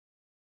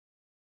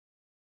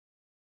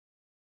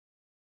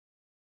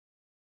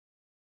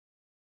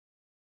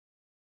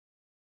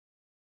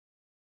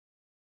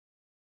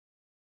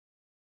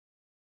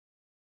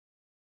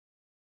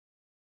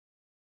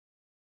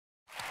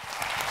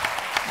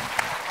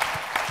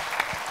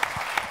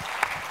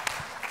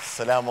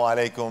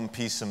As-salamu alaikum,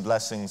 peace and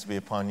blessings be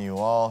upon you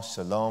all.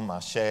 Shalom,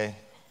 ashe,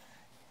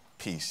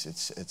 peace.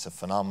 It's a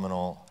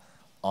phenomenal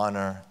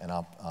honor, and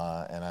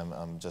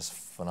I'm just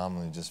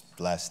phenomenally just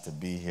blessed to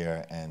be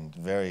here, and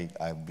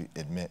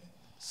admit,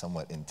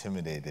 somewhat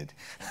intimidated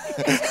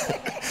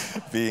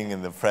being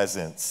in the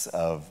presence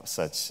of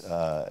such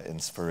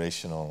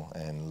inspirational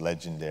and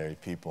legendary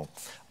people.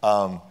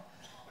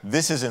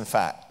 This is, in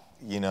fact,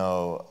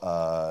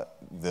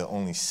 the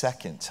only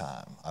second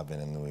time I've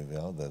been in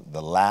Louisville.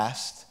 The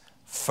last,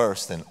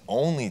 first, and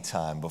only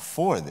time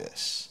before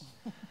this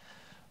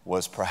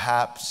was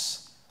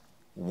perhaps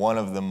one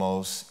of the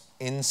most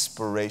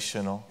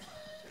inspirational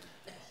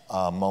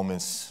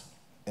moments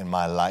in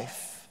my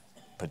life,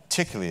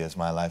 particularly as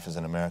my life as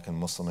an American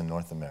Muslim in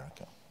North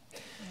America.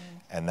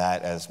 And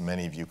that, as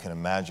many of you can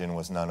imagine,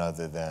 was none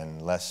other than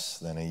less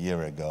than a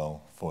year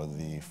ago for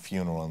the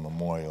funeral and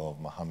memorial of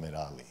Muhammad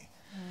Ali.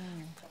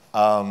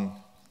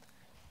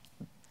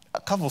 A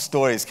couple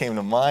stories came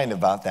to mind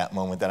about that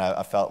moment that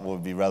I felt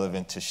would be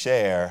relevant to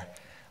share.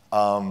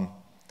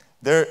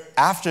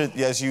 After,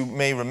 as you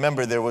may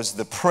remember, there was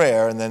the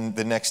prayer, and then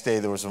the next day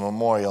there was a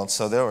memorial. And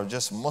so there were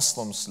just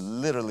Muslims,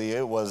 literally,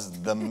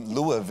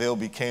 Louisville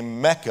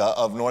became Mecca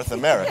of North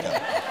America.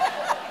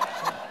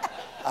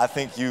 I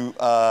think you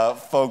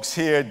folks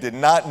here did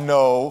not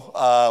know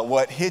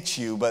what hit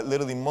you, but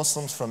literally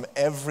Muslims from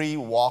every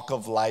walk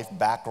of life,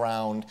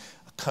 background,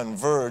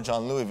 converge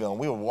on Louisville. And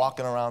we were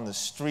walking around the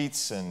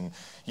streets, and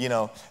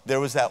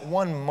there was that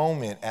one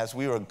moment as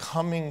we were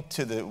walking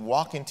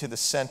to the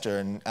center,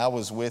 and I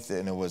was with it,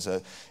 and it was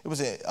a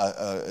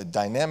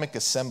dynamic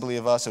assembly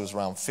of us. It was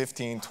around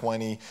 15,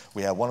 20.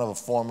 We had one of the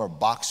former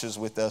boxers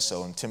with us,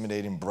 so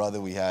intimidating brother.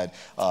 We had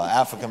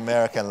African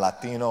American,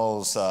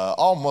 Latinos,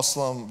 all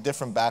Muslim,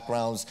 different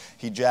backgrounds,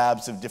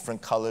 hijabs of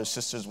different colors,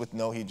 sisters with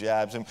no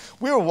hijabs, and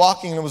we were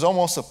walking, and it was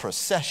almost a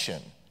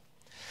procession.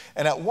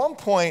 And at one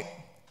point,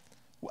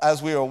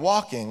 as we were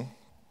walking,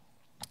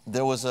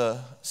 there was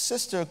a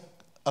sister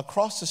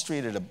across the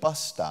street at a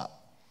bus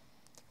stop,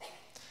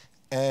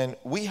 and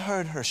we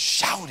heard her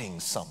shouting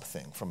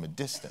something from a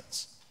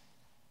distance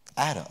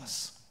at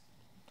us.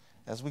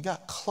 As we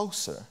got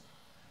closer,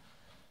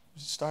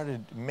 we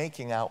started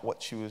making out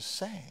what she was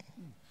saying.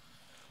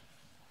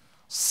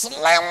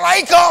 As-salamu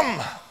alaikum!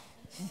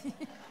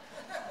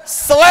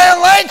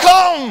 As-salamu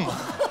alaikum!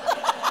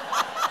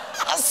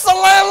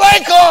 As-salamu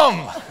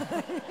alaikum!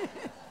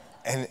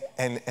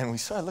 And we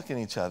started looking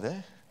at each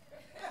other.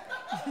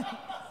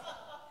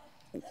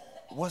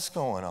 What's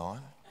going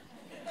on?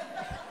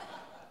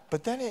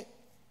 But then it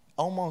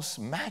almost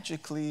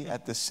magically,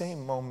 at the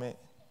same moment,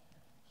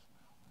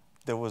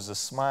 there was a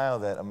smile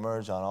that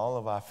emerged on all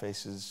of our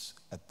faces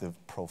at the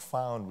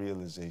profound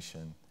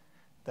realization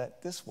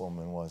that this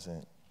woman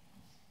wasn't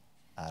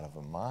out of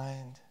her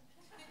mind.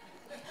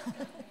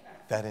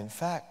 That in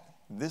fact,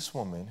 this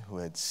woman who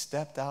had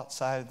stepped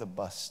outside of the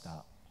bus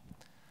stop,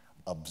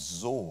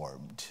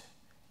 absorbed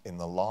in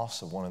the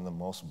loss of one of the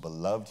most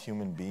beloved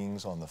human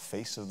beings on the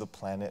face of the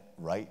planet,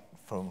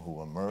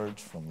 who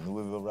emerged from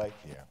Louisville right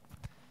here,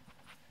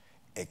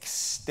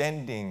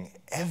 extending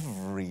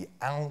every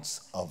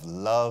ounce of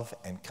love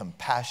and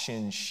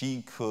compassion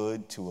she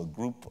could to a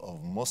group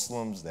of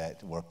Muslims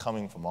that were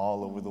coming from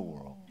all over the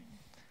world.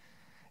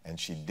 And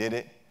she did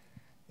it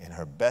in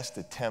her best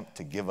attempt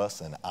to give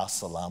us an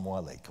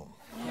As-salamu alaikum.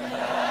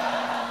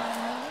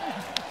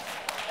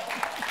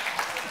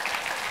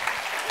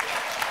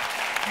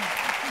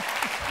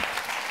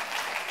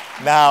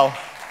 Now,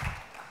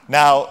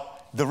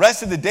 the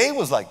rest of the day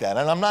was like that,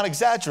 and I'm not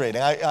exaggerating.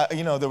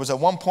 There was at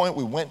one point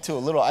we went to a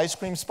little ice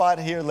cream spot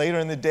here later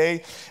in the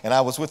day, and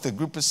I was with a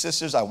group of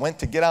sisters. I went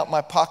to get out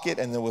my pocket,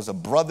 and there was a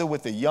brother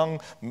with a young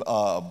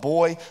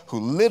boy who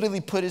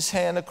literally put his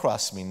hand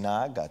across me.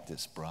 Nah, I got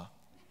this, bro.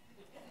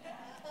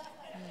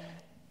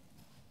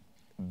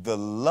 The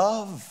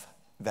love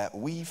that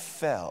we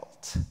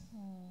felt,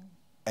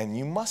 and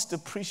you must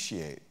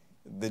appreciate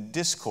the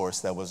discourse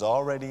that was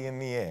already in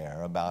the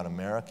air about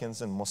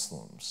Americans and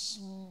Muslims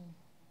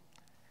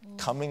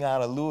coming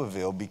out of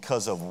Louisville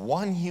because of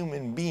one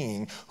human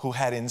being who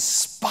had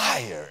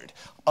inspired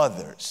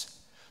others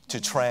to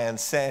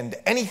transcend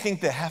anything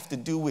that have to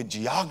do with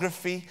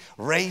geography,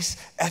 race,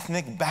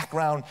 ethnic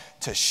background,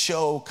 to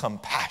show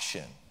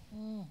compassion.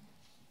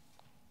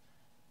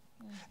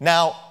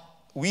 Now,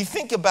 we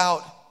think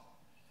about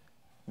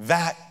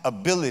that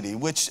ability,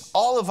 which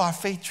all of our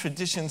faith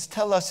traditions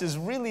tell us is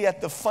really at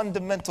the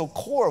fundamental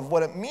core of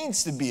what it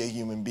means to be a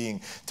human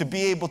being, to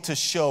be able to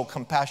show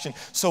compassion.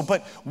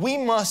 But we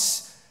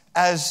must,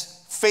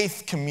 as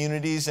faith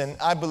communities, and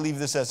I believe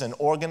this as an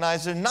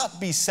organizer, not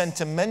be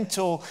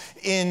sentimental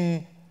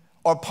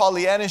or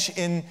Pollyannish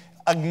in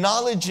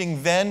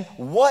acknowledging then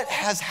what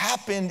has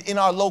happened in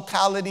our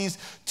localities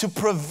to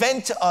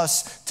prevent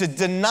us, to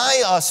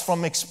deny us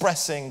from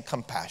expressing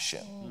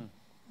compassion.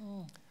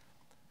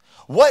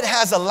 What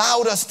has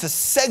allowed us to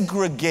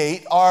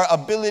segregate our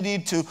ability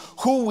to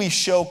who we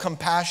show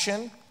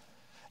compassion,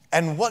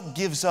 and what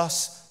gives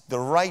us the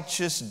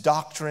righteous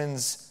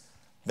doctrines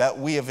that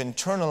we have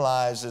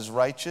internalized as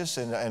righteous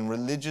and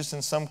religious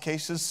in some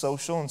cases,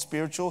 social and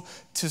spiritual,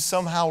 to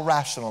somehow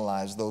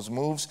rationalize those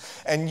moves.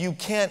 And you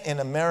can't in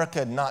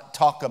America not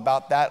talk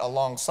about that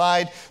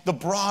alongside the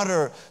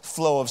broader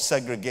flow of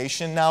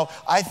segregation. Now,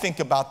 I think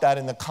about that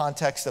in the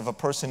context of a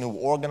person who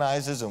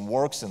organizes and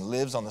works and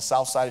lives on the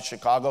south side of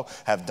Chicago,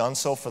 have done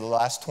so for the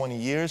last 20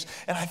 years.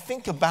 And I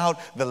think about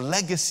the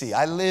legacy.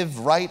 I live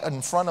right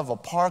in front of a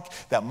park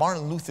that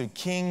Martin Luther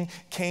King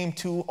came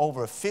to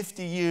over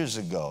 50 years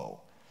ago.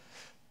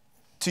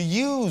 To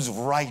use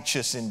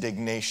righteous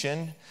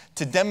indignation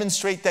to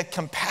demonstrate that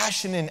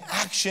compassion in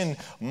action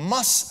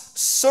must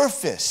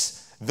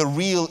surface the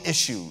real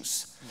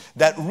issues.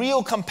 That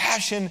real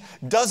compassion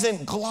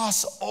doesn't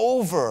gloss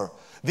over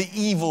the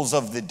evils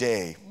of the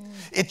day.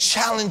 It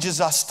challenges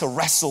us to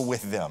wrestle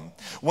with them.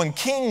 When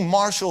King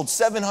marshaled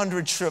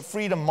 700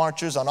 freedom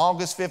marchers on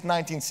August 5th,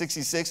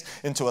 1966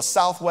 into a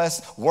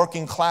southwest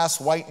working class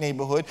white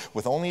neighborhood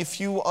with only a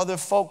few other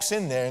folks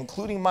in there,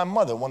 including my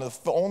mother, one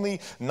of the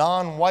only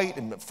non-white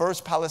and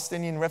first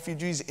Palestinian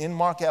refugees in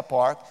Marquette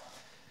Park,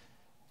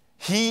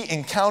 he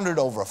encountered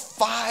over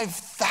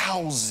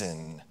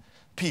 5,000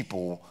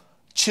 people,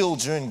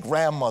 children,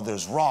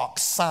 grandmothers,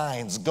 rocks,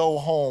 signs, go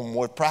home,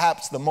 were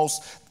perhaps the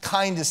most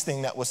kindest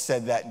thing that was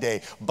said that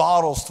day.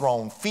 Bottles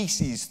thrown,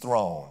 feces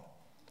thrown.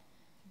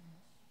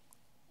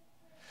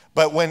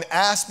 But when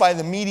asked by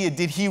the media,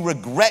 did he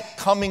regret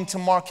coming to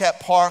Marquette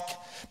Park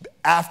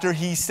after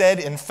he said,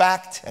 in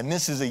fact, and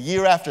this is a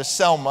year after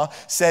Selma,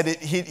 said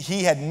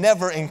he had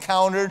never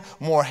encountered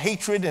more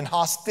hatred and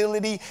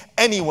hostility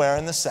anywhere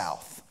in the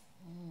South.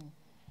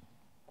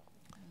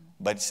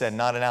 But he said,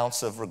 not an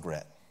ounce of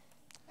regret.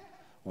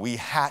 We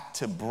had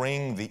to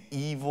bring the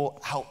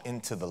evil out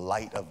into the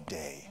light of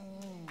day.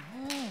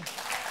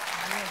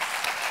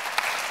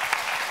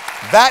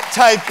 That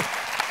type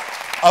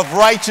of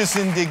righteous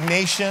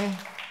indignation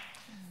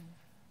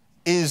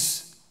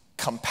is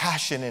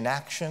compassion in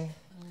action.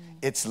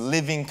 It's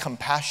living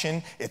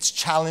compassion. It's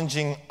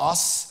challenging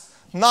us,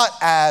 not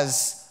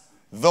as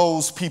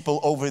those people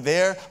over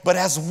there, but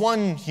as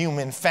one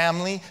human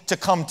family to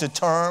come to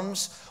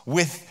terms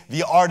with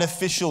the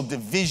artificial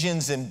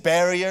divisions and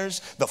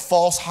barriers, the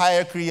false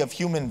hierarchy of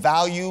human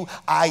value,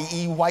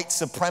 i.e. white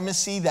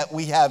supremacy that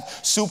we have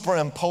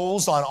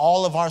superimposed on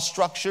all of our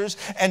structures,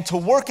 and to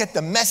work at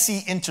the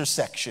messy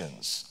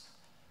intersections.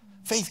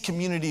 Faith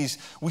communities,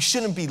 we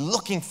shouldn't be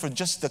looking for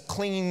just the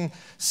clean,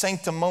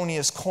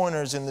 sanctimonious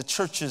corners in the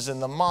churches and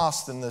the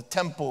mosques and the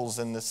temples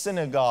and the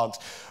synagogues,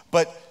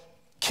 but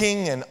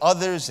King and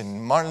others,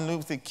 and Martin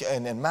Luther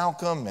and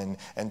Malcolm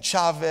and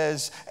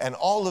Chavez and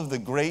all of the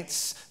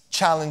greats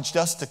challenged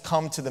us to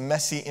come to the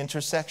messy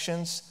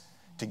intersections,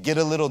 to get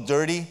a little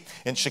dirty.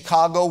 In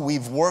Chicago,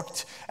 we've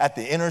worked at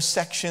the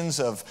intersections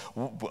of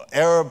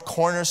Arab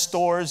corner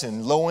stores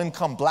and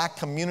low-income black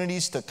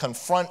communities to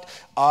confront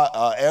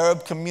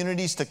Arab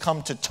communities to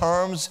come to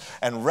terms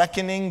and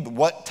reckoning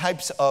what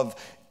types of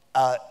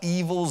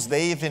evils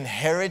they've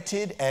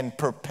inherited and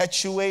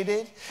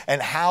perpetuated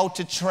and how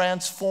to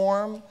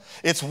transform.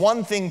 It's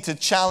one thing to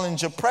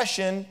challenge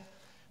oppression.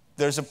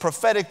 There's a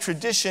prophetic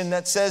tradition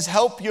that says,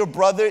 help your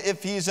brother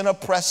if he's an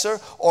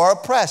oppressor or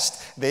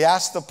oppressed. They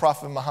asked the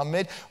Prophet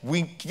Muhammad,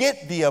 we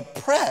get the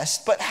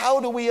oppressed, but how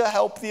do we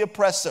help the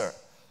oppressor?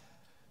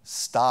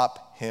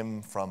 Stop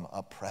him from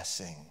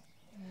oppressing.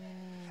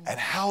 And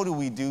how do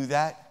we do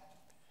that?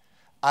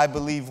 I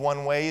believe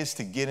one way is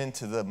to get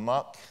into the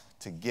muck,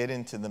 to get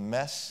into the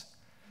mess.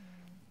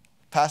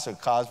 Pastor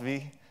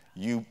Cosby,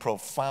 you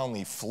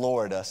profoundly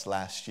floored us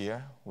last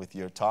year with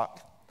your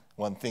talk.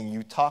 One thing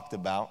you talked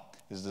about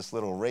is this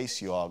little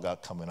race you all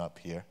got coming up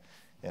here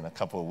in a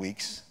couple of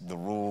weeks, the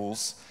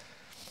rules.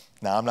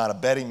 Now, I'm not a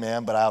betting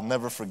man, but I'll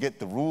never forget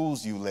the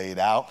rules you laid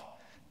out,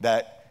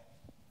 that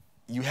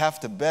you have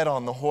to bet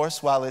on the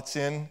horse while it's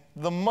in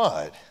the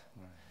mud.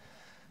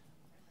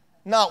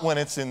 Not when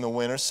it's in the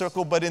winner's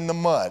circle, but in the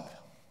mud.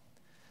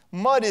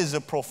 Mud is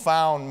a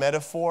profound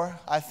metaphor,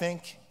 I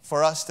think,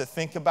 for us to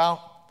think about.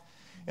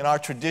 In our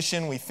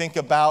tradition, we think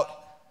about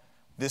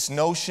this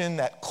notion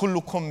that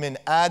kullukum min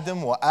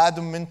Adam wa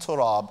Adam min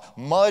turab.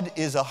 Mud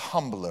is a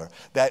humbler,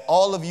 that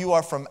all of you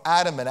are from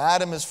Adam, and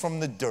Adam is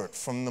from the dirt,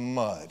 from the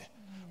mud.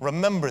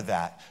 Remember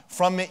that.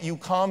 From it you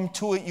come,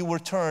 to it you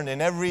return.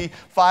 And every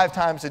 5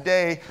 times a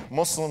day,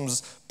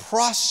 Muslims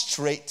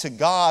prostrate to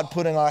God,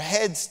 putting our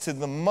heads to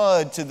the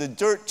mud, to the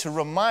dirt, to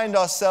remind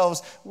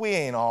ourselves we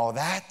ain't all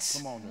that.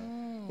 Come on,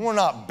 man. We're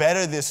not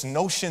better this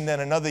notion than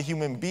another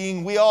human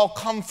being. We all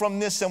come from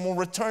this and we'll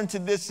return to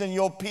this in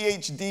your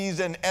PhDs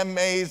and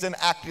MAs and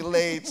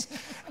accolades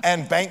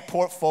and bank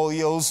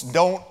portfolios.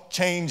 Don't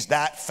change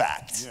that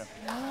fact. Yeah.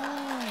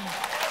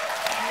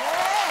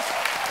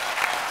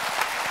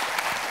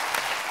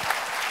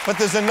 But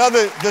there's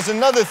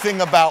another thing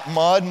about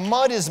mud.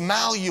 Mud is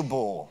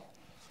malleable.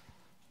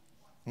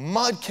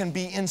 Mud can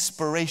be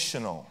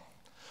inspirational.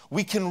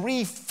 We can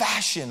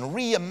refashion,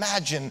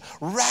 reimagine,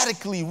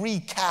 radically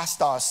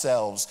recast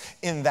ourselves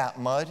in that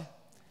mud.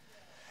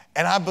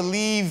 And I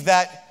believe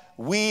that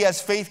we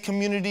as faith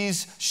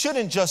communities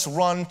shouldn't just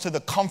run to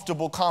the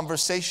comfortable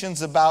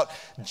conversations about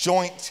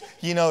joint,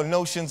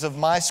 notions of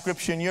my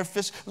scripture and your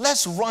fish.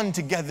 Let's run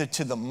together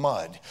to the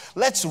mud.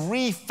 Let's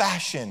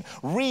refashion,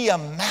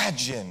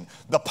 reimagine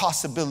the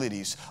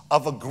possibilities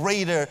of a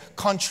greater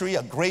country,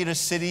 a greater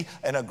city,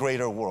 and a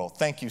greater world.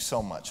 Thank you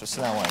so much.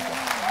 As-salamu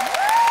alaykum.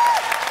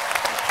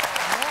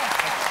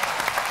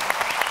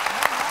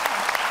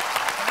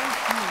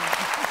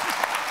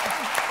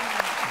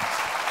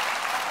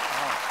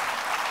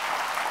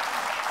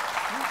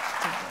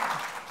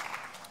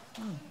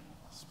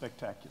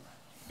 Spectacular.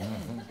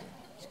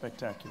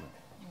 Spectacular.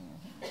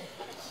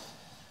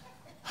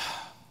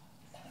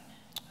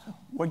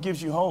 What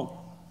gives you hope?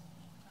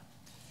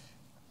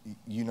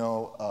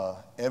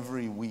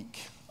 Every week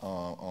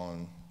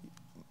one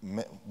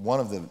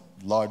of the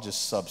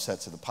largest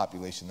subsets of the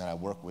population that I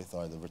work with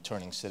are the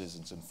returning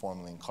citizens and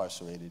formerly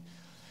incarcerated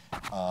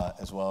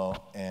as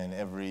well. And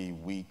every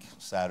week,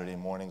 Saturday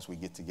mornings, we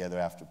get together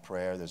after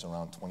prayer. There's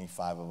around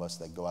 25 of us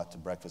that go out to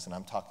breakfast. And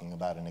I'm talking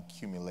about an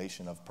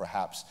accumulation of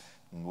perhaps,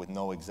 with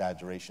no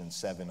exaggeration,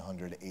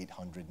 700,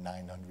 800,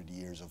 900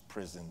 years of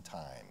prison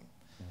time.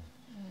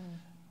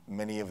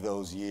 Many of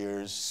those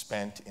years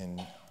spent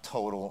in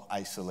total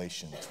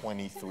isolation,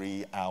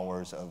 23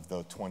 hours of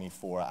the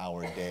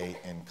 24-hour day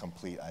in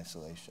complete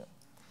isolation.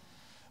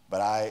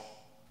 But I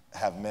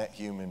have met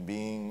human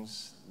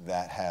beings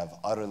that have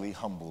utterly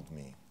humbled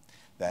me,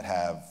 that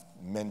have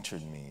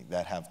mentored me,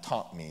 that have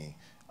taught me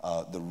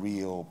the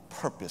real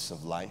purpose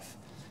of life.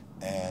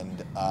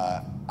 And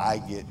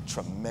I get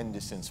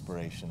tremendous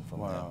inspiration from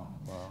them.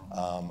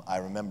 Wow. I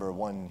remember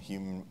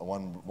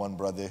one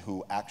brother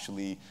who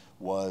actually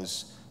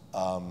was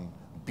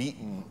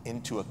beaten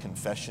into a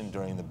confession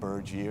during the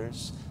Burge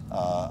years,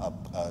 a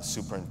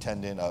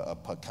superintendent,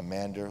 a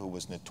commander who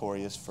was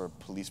notorious for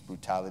police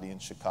brutality in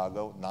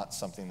Chicago, not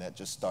something that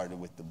just started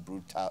with the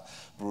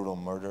brutal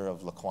murder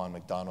of Laquan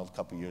McDonald a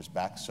couple years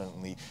back.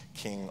 Certainly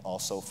King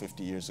also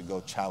 50 years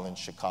ago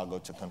challenged Chicago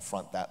to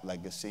confront that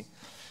legacy,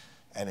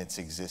 and it's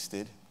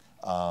existed.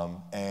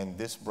 And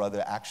this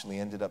brother actually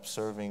ended up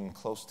serving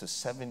close to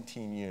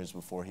 17 years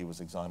before he was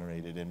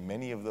exonerated. And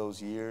many of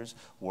those years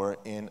were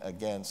in,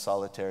 again,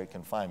 solitary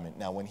confinement.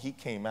 Now, when he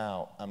came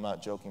out, I'm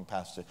not joking,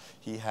 Pastor,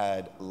 he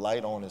had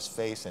light on his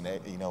face, and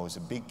it was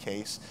a big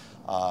case.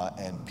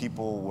 And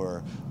people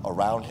were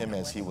around him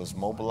as he was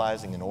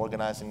mobilizing and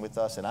organizing with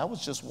us. And I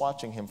was just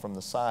watching him from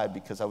the side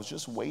because I was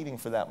just waiting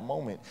for that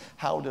moment.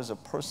 How does a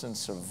person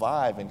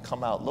survive and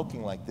come out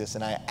looking like this?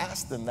 And I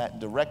asked him that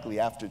directly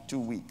after 2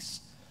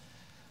 weeks.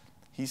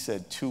 He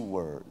said 2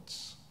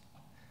 words.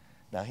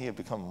 Now, he had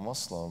become a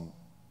Muslim,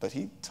 but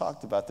he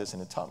talked about this,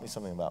 and it taught me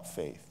something about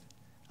faith.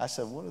 I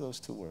said, what are those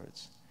 2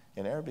 words?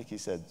 In Arabic, he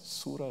said,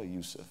 Surah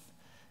Yusuf.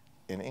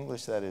 In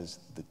English, that is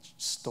the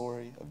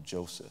story of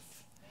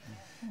Joseph.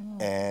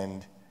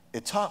 And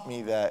it taught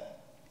me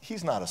that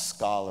he's not a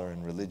scholar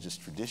in religious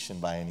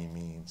tradition by any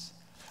means,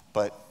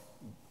 but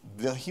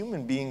the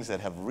human beings that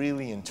have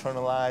really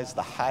internalized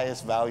the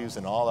highest values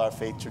in all our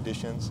faith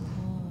traditions,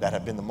 that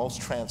have been the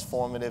most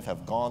transformative,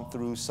 have gone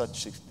through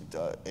such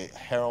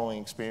harrowing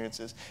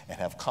experiences and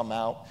have come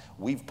out.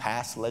 We've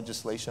passed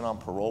legislation on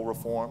parole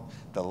reform.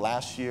 The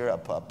last year,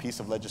 a piece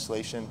of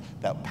legislation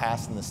that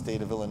passed in the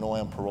state of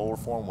Illinois on parole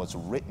reform was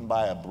written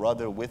by a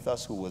brother with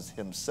us who was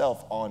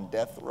himself on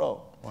death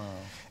row. Wow.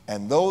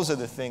 And those are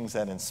the things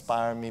that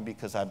inspire me,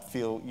 because I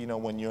feel,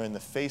 when you're in the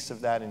face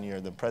of that and you're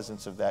in the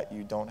presence of that,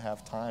 you don't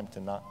have time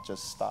to not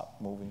just stop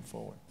moving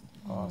forward.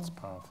 Oh, it's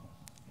powerful.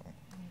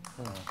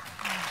 Yeah.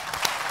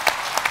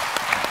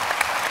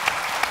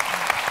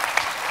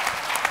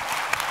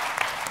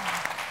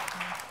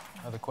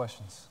 Other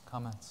questions,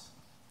 comments,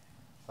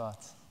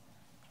 thoughts?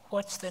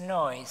 What's the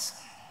noise?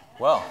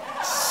 Well,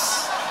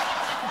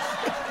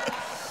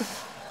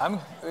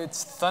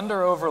 it's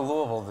thunder over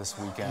Louisville this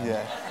weekend.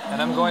 Yeah.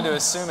 And I'm going to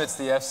assume it's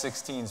the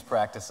F-16s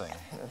practicing.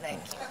 Thank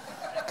you.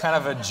 Kind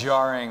of a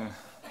jarring...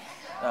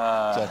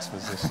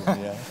 juxtaposition,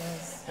 yeah.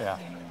 Yeah.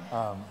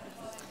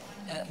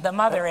 The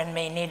mother in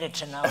me needed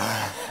to know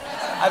that.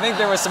 I think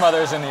there were some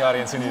others in the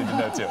audience who needed to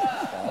know, too.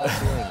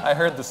 I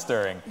heard the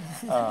stirring.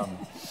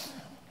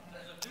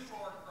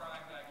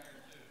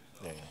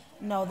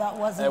 No, that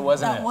wasn't it.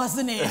 That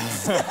wasn't it.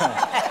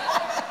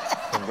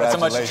 That's a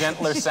much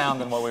gentler sound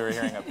than what we were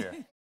hearing up here.